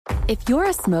If you're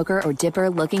a smoker or dipper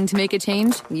looking to make a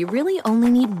change, you really only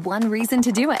need one reason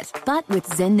to do it. But with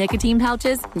Zyn nicotine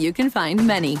pouches, you can find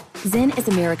many. Zyn is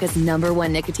America's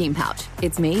 #1 nicotine pouch.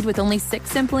 It's made with only 6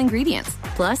 simple ingredients.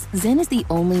 Plus, Zyn is the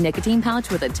only nicotine pouch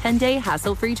with a 10-day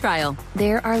hassle-free trial.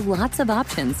 There are lots of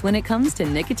options when it comes to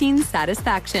nicotine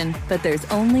satisfaction, but there's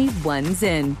only one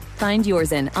Zyn. Find your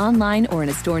Zyn online or in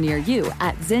a store near you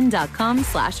at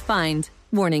zyn.com/find.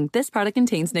 Warning, this product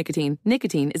contains nicotine.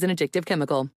 Nicotine is an addictive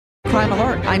chemical. Crime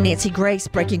Alert. I'm Nancy Grace.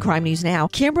 Breaking crime news now.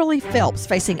 Kimberly Phelps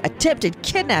facing attempted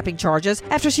kidnapping charges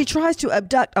after she tries to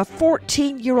abduct a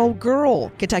 14-year-old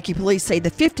girl. Kentucky police say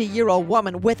the 50-year-old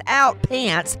woman without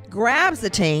pants grabs the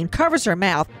teen, covers her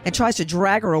mouth, and tries to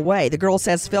drag her away. The girl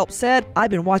says Phelps said, "I've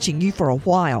been watching you for a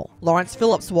while." Lawrence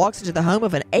Phillips walks into the home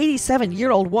of an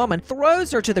 87-year-old woman,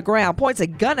 throws her to the ground, points a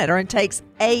gun at her, and takes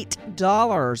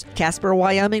 $8. Casper,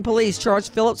 Wyoming police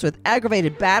charged Phillips with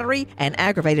aggravated battery and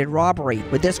aggravated robbery.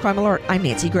 With this Crime Alert, I'm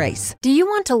Nancy Grace. Do you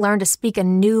want to learn to speak a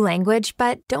new language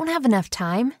but don't have enough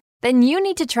time? Then you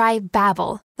need to try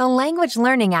Babbel, the language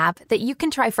learning app that you can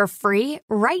try for free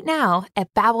right now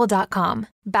at Babbel.com.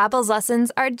 Babbel's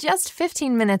lessons are just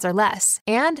 15 minutes or less,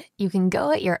 and you can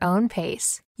go at your own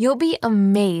pace. You'll be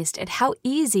amazed at how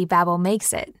easy Babbel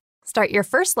makes it. Start your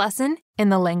first lesson in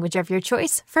the language of your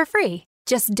choice for free.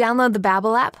 Just download the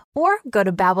Babbel app or go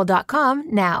to Babbel.com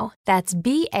now. That's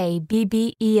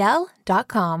Babbel.com.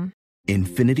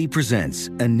 Infiniti presents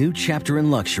a new chapter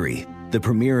in luxury, the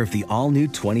premiere of the all-new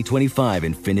 2025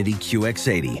 Infiniti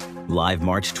QX80, live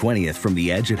March 20th from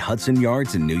the Edge at Hudson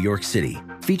Yards in New York City,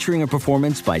 featuring a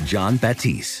performance by John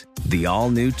Batiste. The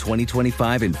all-new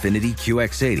 2025 Infiniti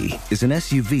QX80 is an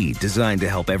SUV designed to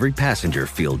help every passenger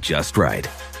feel just right.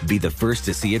 Be the first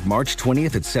to see it March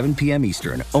 20th at 7 p.m.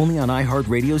 Eastern, only on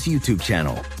iHeartRadio's YouTube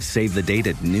channel. Save the date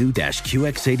at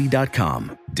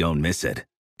new-QX80.com. Don't miss it.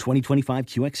 2025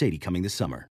 QX80 coming this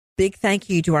summer. Big thank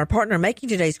you to our partner making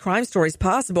today's crime stories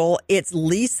possible. It's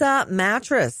Leesa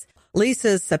Mattress.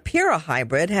 Leesa's Sapira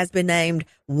Hybrid has been named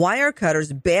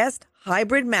Wirecutter's best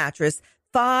hybrid mattress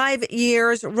 5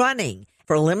 years running.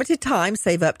 For a limited time,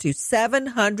 save up to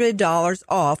 $700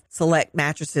 off select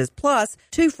mattresses plus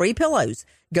 2 free pillows.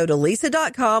 Go to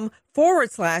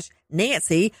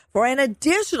Leesa.com/Nancy for an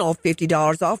additional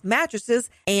 $50 off mattresses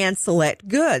and select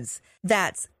goods.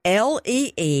 That's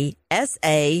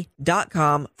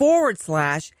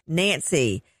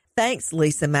LEESA.com/Nancy. Thanks,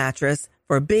 Leesa Mattress,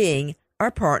 for being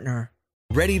our partner.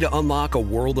 Ready to unlock a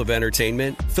world of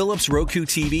entertainment? Philips Roku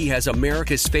TV has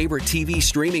America's favorite TV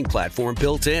streaming platform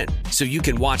built in, so you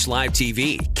can watch live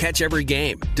TV, catch every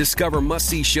game, discover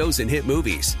must-see shows and hit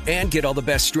movies, and get all the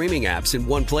best streaming apps in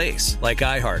one place, like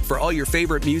iHeart for all your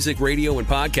favorite music, radio, and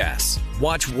podcasts.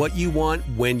 Watch what you want,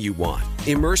 when you want.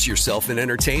 Immerse yourself in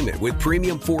entertainment with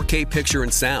premium 4K picture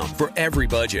and sound for every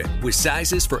budget, with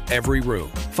sizes for every room.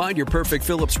 Find your perfect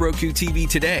Philips Roku TV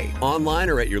today, online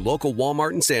or at your local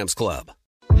Walmart and Sam's Club.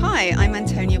 Hi, I'm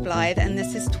Antonia Blythe, and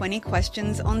this is 20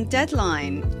 Questions on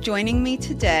Deadline. Joining me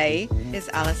today is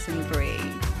Alison Brie.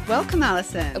 Welcome,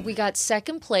 Alison. We got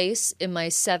second place in my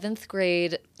 7th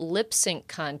grade lip sync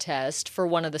contest for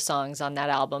one of the songs on that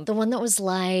album. The one that was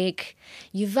like,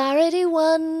 "You've already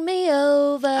won me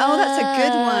over." Oh, that's a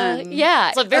good one. Yeah.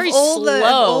 It's like very slow. Of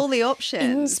all the options.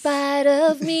 In spite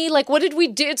of me. Like, what did we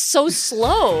do? It's so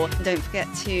slow. Don't forget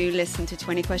to listen to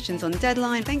 20 Questions on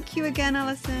Deadline. Thank you again,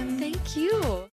 Alison. Thank you.